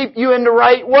 That'll keep you in the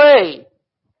right way.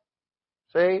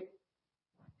 See?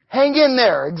 Hang in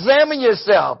there. Examine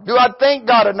yourself. Do I thank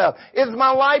God enough? Is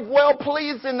my life well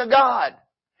pleasing to God?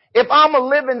 If I'm a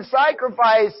living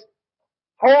sacrifice,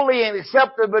 holy and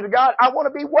acceptable to God, I want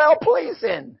to be well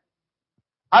pleasing.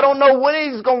 I don't know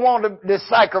when He's going to want to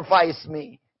sacrifice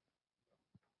me.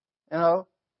 You know?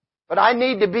 But I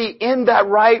need to be in that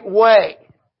right way.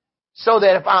 So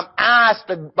that if I'm asked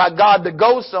by God to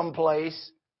go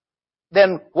someplace,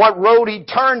 then what road He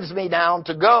turns me down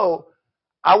to go,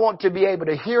 I want to be able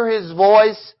to hear His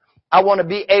voice. I want to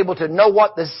be able to know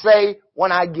what to say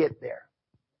when I get there.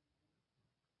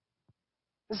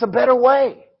 It's a better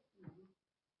way.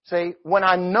 See, when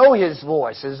I know His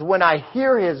voice, is when I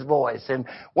hear His voice, and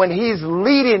when He's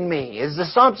leading me, as the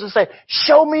psalmist say,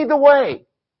 show me the way.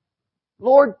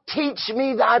 Lord, teach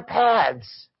me thy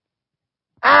paths.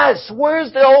 Ask,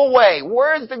 where's the old way?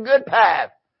 Where's the good path?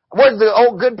 Where's the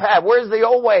old good path? Where's the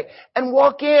old way? And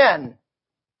walk in.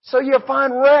 So you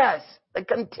find rest, the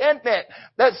contentment,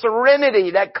 that serenity,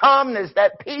 that calmness,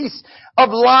 that peace of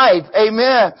life.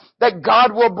 Amen. That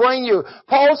God will bring you.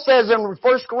 Paul says in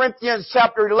 1 Corinthians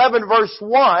chapter 11 verse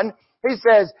 1, he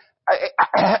says,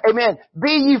 amen,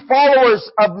 be ye followers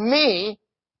of me,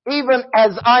 even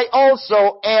as I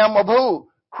also am of who?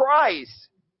 Christ.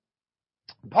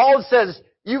 Paul says,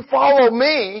 you follow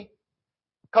me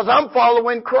because I'm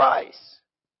following Christ.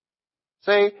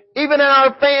 See, even in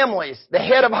our families, the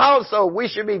head of household, we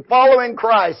should be following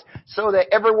Christ so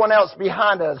that everyone else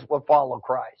behind us will follow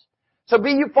Christ. So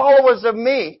be you followers of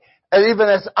me, even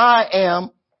as I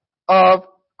am of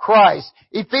Christ.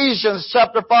 Ephesians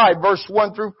chapter 5 verse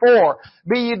 1 through 4.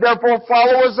 Be ye therefore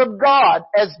followers of God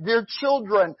as dear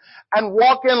children, and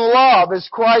walk in love as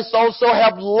Christ also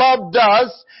hath loved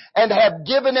us and hath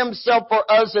given Himself for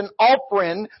us an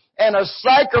offering and a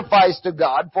sacrifice to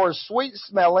God for a sweet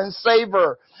smelling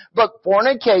savor. But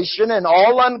fornication and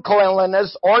all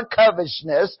uncleanliness or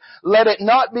covetousness, let it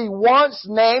not be once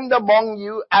named among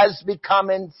you as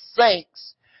becoming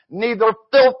saints. Neither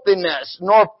filthiness,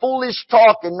 nor foolish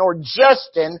talking, nor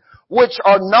jesting, which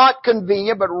are not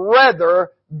convenient, but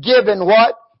rather giving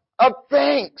what? Of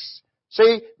thanks.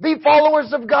 See, be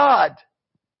followers of God.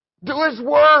 Do His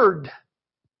Word.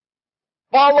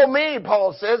 Follow me,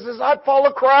 Paul says, as I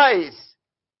follow Christ.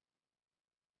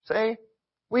 See?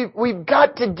 We've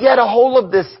got to get a hold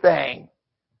of this thing.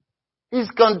 He's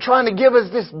trying to give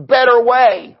us this better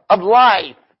way of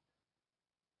life.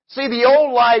 See, the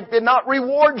old life did not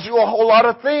reward you a whole lot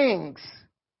of things.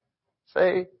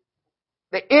 See?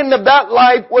 The end of that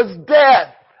life was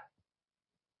death.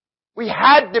 We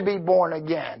had to be born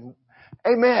again.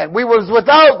 Amen. We was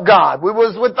without God. We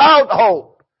was without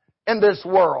hope in this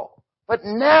world. But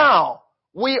now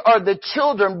we are the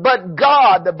children, but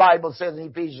God, the Bible says in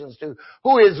Ephesians 2,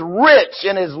 who is rich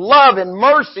in His love and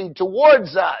mercy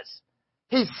towards us.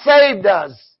 He saved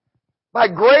us. By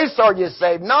grace are you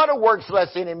saved, not of works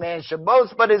lest any man should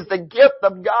boast, but is the gift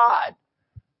of God.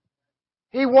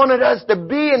 He wanted us to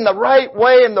be in the right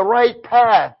way, in the right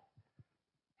path.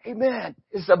 Amen.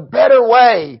 It's a better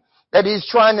way that He's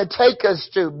trying to take us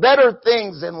to. Better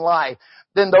things in life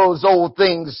than those old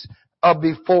things of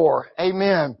before.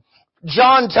 Amen.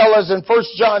 John tells us in 1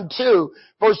 John 2,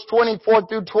 verse 24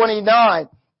 through 29,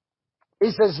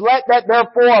 he says, let that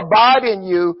therefore abide in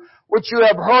you, which you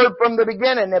have heard from the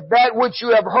beginning. If that which you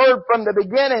have heard from the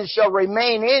beginning shall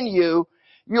remain in you,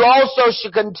 you also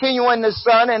shall continue in the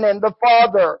Son and in the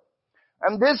Father.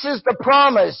 And this is the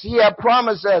promise. He hath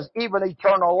promised us even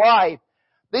eternal life.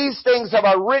 These things have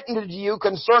I written to you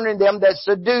concerning them that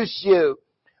seduce you.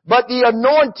 But the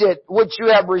anointed which you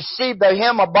have received of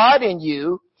Him abide in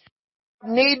you.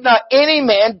 Need not any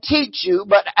man teach you,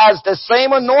 but as the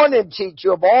same anointed teach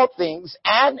you of all things,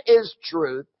 and is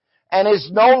truth, and is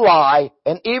no lie,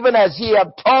 and even as He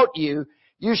hath taught you,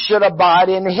 you should abide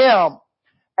in Him.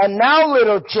 And now,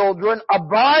 little children,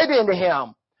 abide in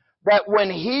Him, that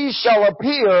when He shall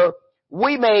appear,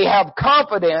 we may have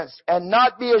confidence and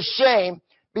not be ashamed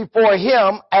before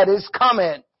Him at His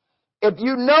coming. If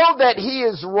you know that He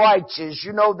is righteous,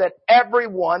 you know that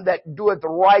everyone that doeth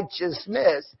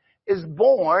righteousness is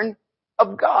born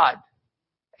of God.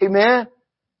 Amen.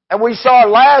 And we saw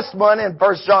last month in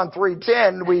 1 John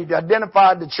 3:10, we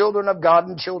identified the children of God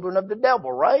and children of the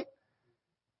devil, right?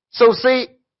 So see,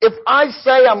 if I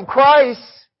say I'm Christ,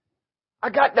 I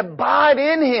got to abide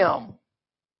in Him.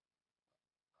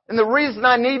 And the reason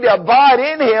I need to abide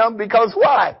in Him, because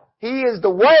why? He is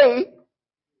the way,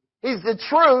 He's the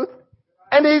truth,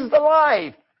 and He's the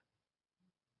life.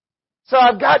 So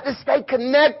I've got to stay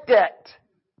connected.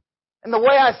 And the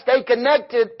way I stay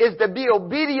connected is to be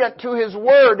obedient to His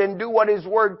Word and do what His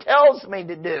Word tells me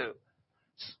to do.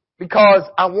 Because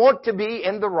I want to be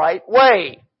in the right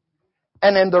way.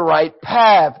 and in the right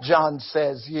path, John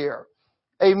says here.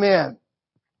 Amen.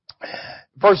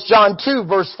 1 John 2,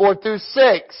 verse 4 through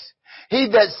 6. He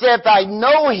that saith, I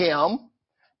know him,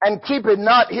 and keepeth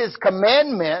not his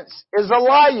commandments, is a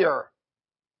liar,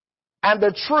 and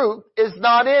the truth is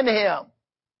not in him.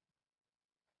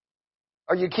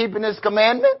 Are you keeping his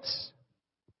commandments?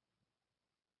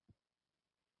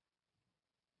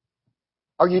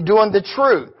 Are you doing the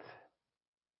truth?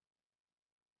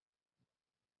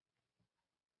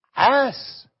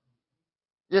 Ask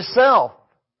yourself.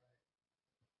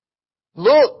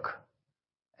 Look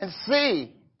and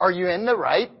see. Are you in the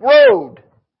right road?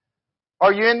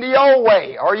 Are you in the old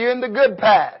way? Are you in the good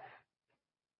path?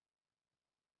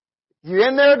 You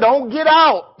in there? Don't get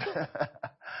out.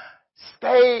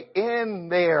 Stay in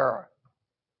there.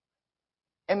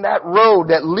 In that road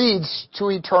that leads to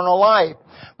eternal life.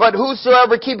 But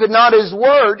whosoever keepeth not his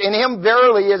word, in him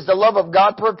verily is the love of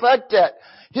God perfected.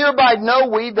 Hereby know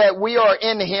we that we are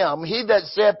in him. He that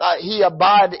saith he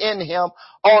abide in him,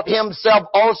 ought himself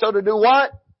also to do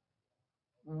what?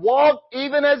 Walk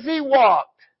even as he walked.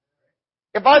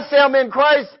 If I say I'm in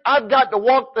Christ, I've got to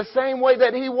walk the same way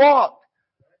that he walked.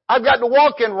 I've got to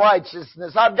walk in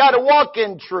righteousness. I've got to walk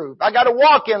in truth. I've got to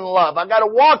walk in love. I've got to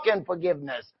walk in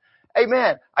forgiveness.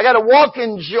 Amen. I got to walk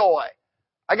in joy.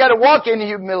 I got to walk in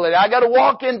humility. I got to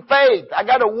walk in faith. I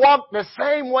got to walk the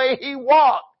same way he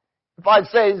walked. If I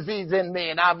say he's in me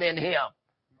and I'm in him.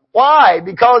 Why?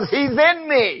 Because he's in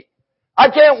me. I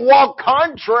can't walk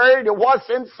contrary to what's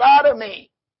inside of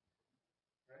me.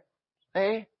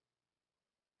 See?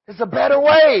 It's a better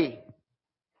way.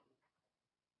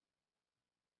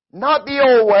 Not the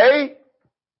old way.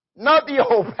 Not the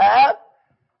old path.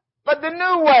 But the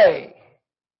new way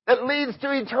that leads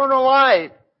to eternal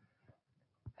life.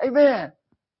 Amen.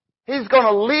 He's going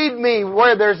to lead me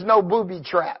where there's no booby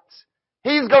traps.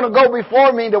 He's going to go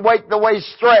before me to make the way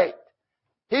straight.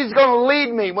 He's going to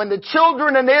lead me. When the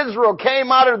children of Israel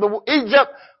came out of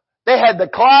Egypt, they had the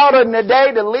cloud in the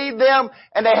day to lead them,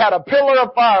 and they had a pillar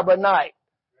of fire by night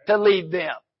to lead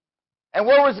them. And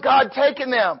where was God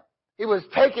taking them? He was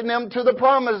taking them to the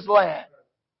promised land.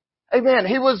 Amen.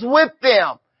 He was with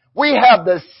them. We have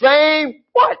the same,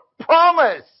 what?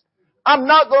 Promise. I'm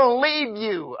not going to leave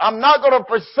you. I'm not going to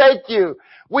forsake you.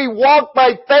 We walk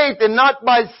by faith and not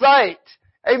by sight.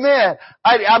 Amen.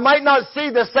 I might not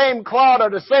see the same cloud or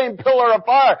the same pillar of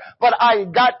fire, but I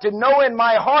got to know in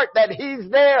my heart that he's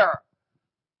there.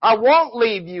 I won't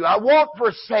leave you. I won't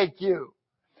forsake you.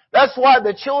 That's why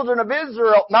the children of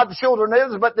Israel, not the children of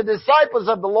Israel, but the disciples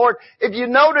of the Lord, if you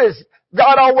notice,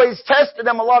 God always tested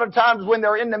them a lot of times when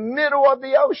they're in the middle of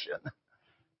the ocean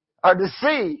or the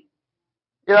sea.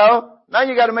 You know, now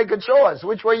you got to make a choice.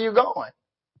 Which way you going?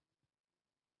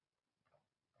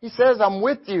 He says, I'm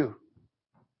with you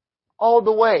all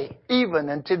the way, even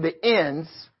unto the ends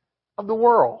of the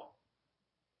world.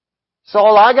 So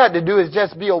all I got to do is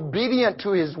just be obedient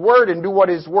to his word and do what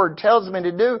his word tells me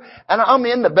to do, and I'm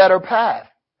in the better path.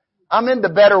 I'm in the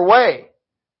better way.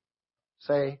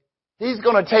 See, he's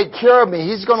going to take care of me.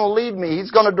 He's going to lead me.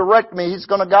 He's going to direct me. He's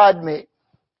going to guide me.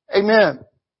 Amen.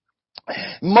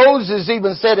 Moses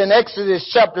even said in Exodus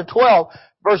chapter 12,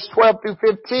 verse 12 through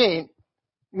 15,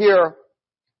 here,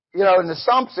 you know, in the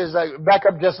Psalms, back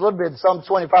up just a little bit, Psalm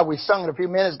 25, we sung it a few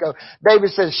minutes ago. David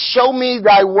says, show me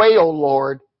thy way, O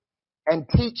Lord, and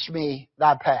teach me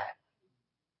thy path.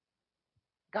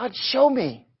 God, show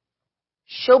me.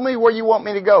 Show me where you want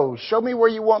me to go. Show me where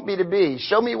you want me to be.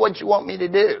 Show me what you want me to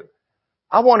do.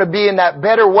 I want to be in that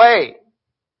better way.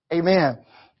 Amen.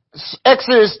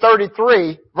 Exodus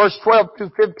 33, verse 12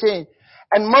 through 15.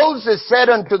 And Moses said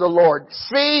unto the Lord,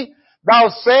 see, thou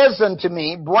sayest unto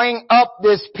me, bring up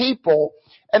this people,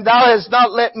 and thou hast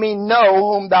not let me know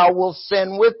whom thou wilt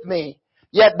send with me.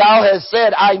 Yet thou hast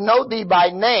said, I know thee by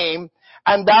name,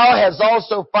 and thou hast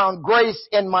also found grace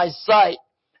in my sight.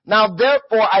 Now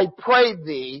therefore I pray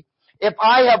thee, if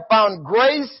I have found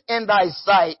grace in thy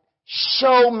sight,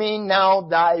 show me now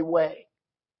thy way.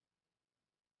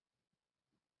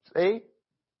 See?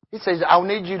 He says, I'll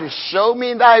need you to show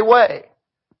me thy way.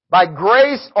 By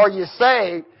grace are you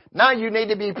saved. Now you need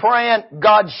to be praying,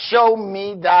 God, show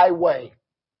me thy way.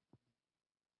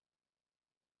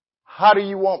 How do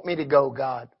you want me to go,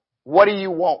 God? What do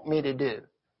you want me to do?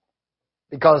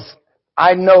 Because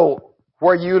I know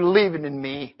where you're leading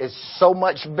me is so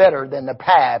much better than the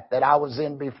path that I was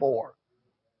in before.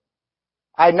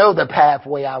 I know the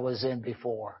pathway I was in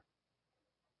before.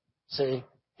 See?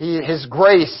 His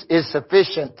grace is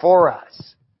sufficient for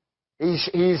us.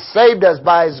 He's saved us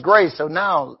by His grace. So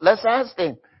now, let's ask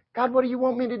Him, God, what do you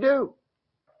want me to do?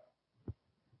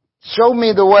 Show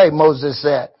me the way, Moses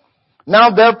said. Now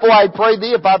therefore I pray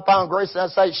thee, if I found grace in thy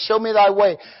sight, show me thy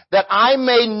way, that I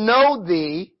may know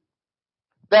thee,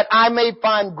 that I may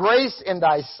find grace in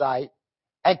thy sight,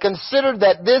 and consider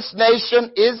that this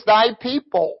nation is thy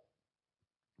people.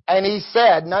 And he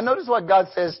said, now notice what God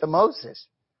says to Moses.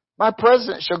 My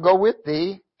presence shall go with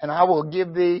thee, and I will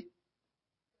give thee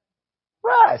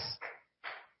rest.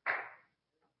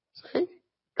 See?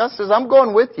 God says, I'm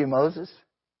going with you, Moses,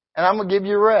 and I'm going to give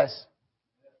you rest.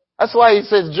 That's why he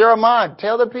says, Jeremiah,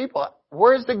 tell the people,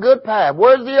 where's the good path?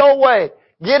 Where's the old way?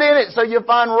 Get in it so you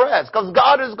find rest, because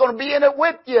God is going to be in it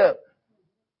with you.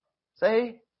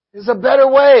 See? There's a better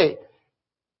way.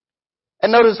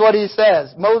 And notice what he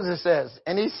says. Moses says,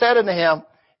 and he said unto him,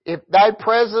 if thy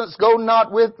presence go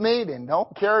not with me, then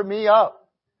don't carry me up.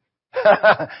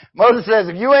 Moses says,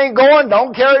 if you ain't going,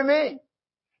 don't carry me.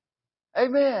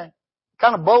 Amen.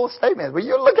 Kind of bold statement. When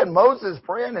you look at Moses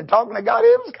praying and talking to God,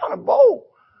 it was kind of bold.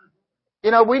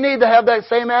 You know, we need to have that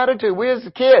same attitude. We as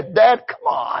a kid, Dad, come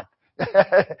on.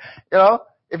 You know,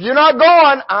 if you're not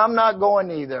going, I'm not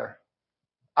going either.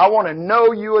 I want to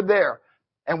know you are there.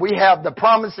 And we have the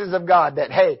promises of God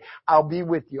that, hey, I'll be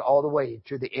with you all the way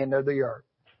to the end of the earth.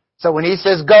 So when he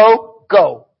says go,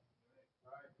 go.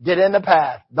 Get in the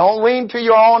path. Don't lean to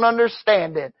your own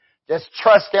understanding. Just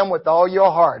trust him with all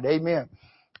your heart. Amen.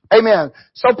 Amen.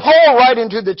 So Paul, writing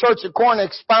to the church of Corinth,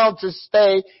 expounds to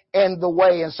stay in the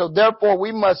way. And so therefore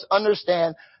we must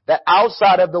understand that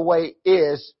outside of the way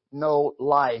is no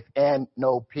life and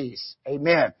no peace.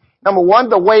 Amen. Number one,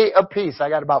 the way of peace. I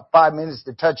got about 5 minutes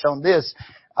to touch on this.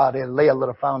 To lay a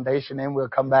little foundation, and we'll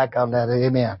come back on that.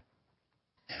 Amen.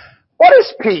 What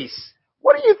is peace?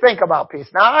 What do you think about peace?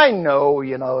 Now, I know,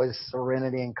 it's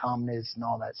serenity and calmness and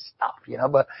all that stuff,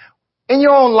 but in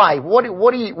your own life, what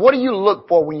do you look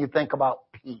for when you think about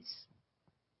peace?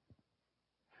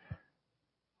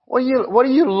 What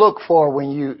do you look for when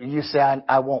you say,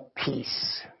 I want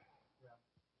peace?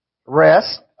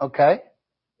 Rest, okay.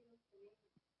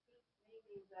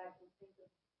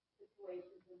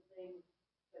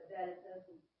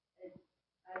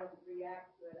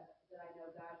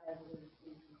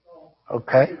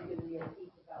 Okay.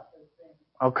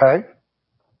 Okay.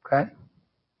 Okay.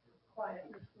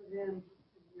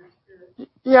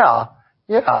 Yeah.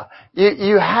 Yeah.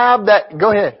 You have that.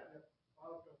 Go ahead.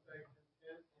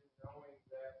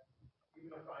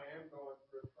 Even if I am going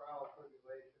through a trial,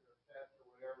 tribulation, or test,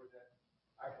 or whatever, that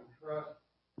I can trust,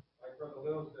 like Brother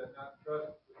Lil said, not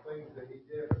trust the things that he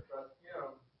did, but trust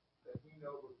him, that he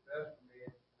knows what's best for me.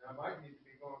 And I might need to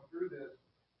be going through this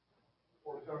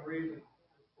for some reason,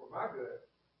 for my good.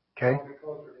 Okay. I'll be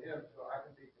closer to him, so I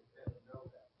can be content to know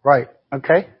that. Right.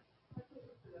 Okay.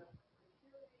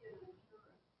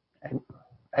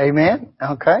 Amen.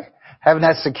 Okay. Having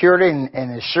that security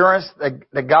and assurance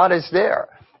that God is there.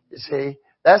 You see,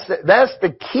 that's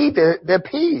the key to the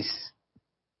peace.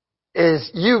 Is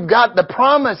you've got the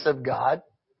promise of God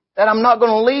that I'm not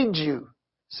going to lead you.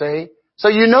 See? So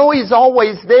He's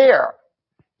always there.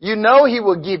 You know He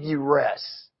will give you rest.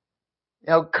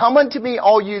 Come unto me,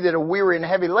 all you that are weary and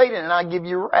heavy laden, and I give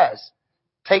you rest.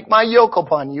 Take my yoke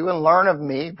upon you and learn of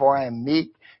me, for I am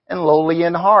meek and lowly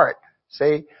in heart.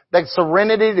 See? That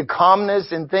serenity, the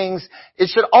calmness and things, it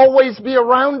should always be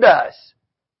around us.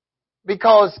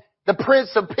 Because the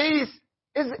Prince of Peace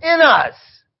is in us.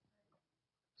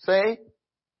 See?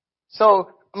 So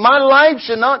my life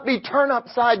should not be turned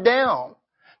upside down.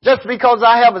 Just because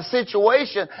I have a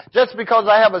situation, just because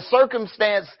I have a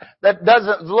circumstance that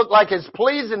doesn't look like it's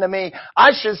pleasing to me,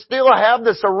 I should still have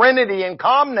the serenity and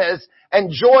calmness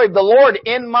and joy of the Lord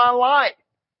in my life.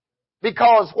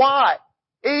 Because why?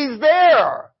 He's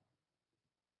there.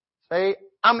 See?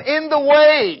 I'm in the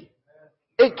way.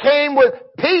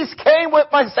 Peace came with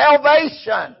my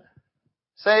salvation.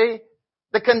 See?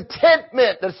 The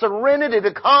contentment, the serenity,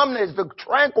 the calmness, the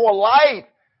tranquil life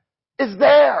is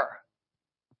there.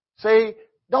 See?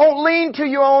 Don't lean to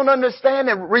your own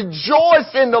understanding.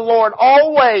 Rejoice in the Lord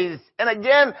always. And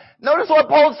again, notice what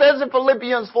Paul says in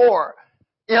Philippians 4.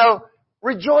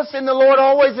 Rejoice in the Lord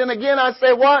always. And again, I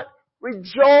say what?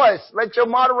 Rejoice. Let your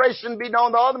moderation be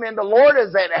known to all men. The Lord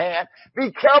is at hand.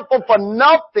 Be careful for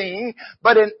nothing,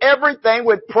 but in everything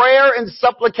with prayer and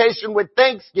supplication with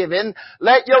thanksgiving.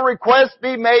 Let your requests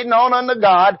be made known unto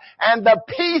God, and the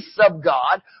peace of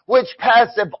God, which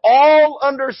passeth all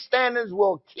understandings,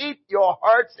 will keep your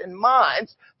hearts and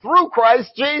minds through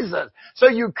Christ Jesus. So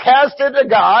you cast it to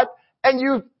God, and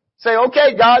you say,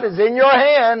 okay, God is in your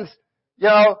hands.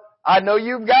 I know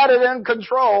you've got it in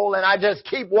control, and I just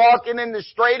keep walking in the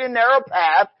straight and narrow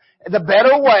path, the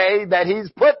better way that He's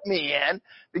put me in,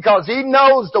 because He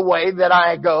knows the way that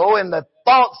I go and the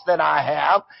thoughts that I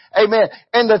have. Amen.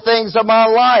 And the things of my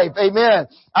life. Amen.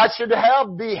 I should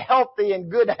be healthy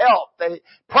and good health,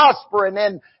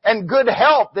 prospering and good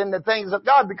health in the things of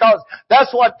God, because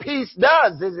that's what peace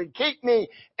does, is it keep me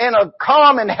in a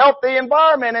calm and healthy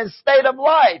environment and state of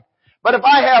life. But if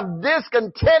I have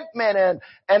discontentment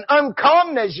and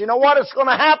uncalmness, you know what is going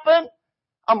to happen?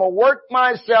 I'm going to work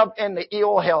myself into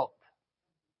ill health.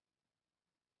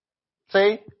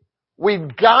 See?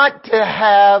 We've got to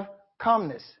have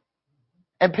calmness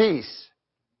and peace.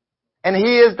 And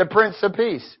He is the Prince of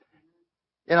Peace.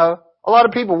 You know, a lot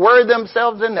of people worry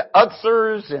themselves into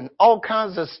ulcers and all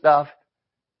kinds of stuff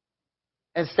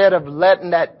instead of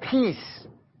letting that peace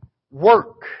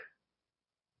work.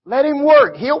 Let Him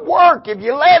work. He'll work if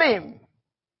you let Him.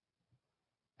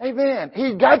 Amen.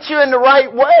 He got you in the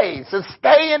right way, so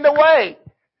stay in the way.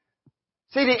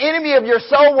 See, the enemy of your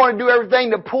soul want to do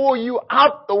everything to pull you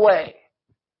out the way.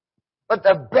 But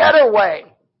the better way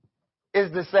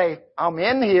is to say, I'm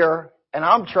in here and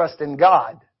I'm trusting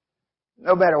God.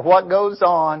 No matter what goes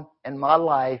on in my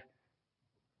life,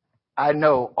 I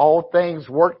know all things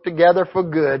work together for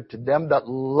good to them that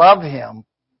love Him,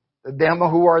 to them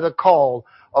who are the called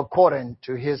according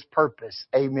to His purpose.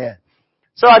 Amen.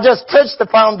 So I just touched the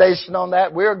foundation on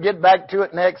that. We'll get back to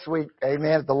it next week.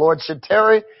 Amen. If the Lord should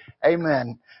tarry.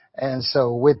 Amen. And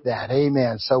so with that,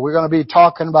 amen. So we're going to be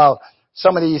talking about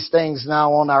some of these things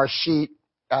now on our sheet,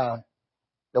 the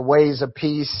ways of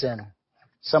peace and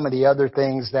some of the other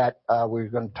things that we're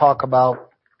going to talk about.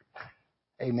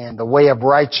 Amen. The way of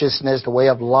righteousness, the way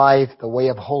of life, the way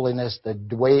of holiness, the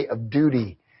way of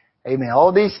duty. Amen.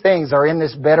 All these things are in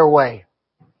this better way.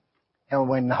 And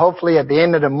when hopefully at the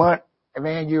end of the month,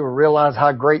 amen, you will realize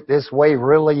how great this way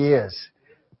really is.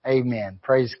 Amen.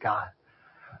 Praise God.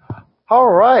 All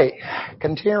right.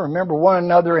 Continue to remember one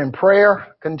another in prayer.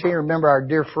 Continue to remember our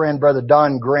dear friend, Brother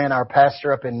Don Grant, our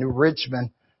pastor up in New Richmond.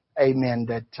 Amen.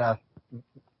 That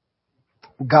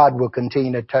God will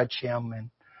continue to touch him and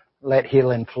let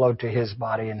healing flow to his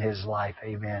body and his life.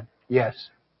 Amen. Yes.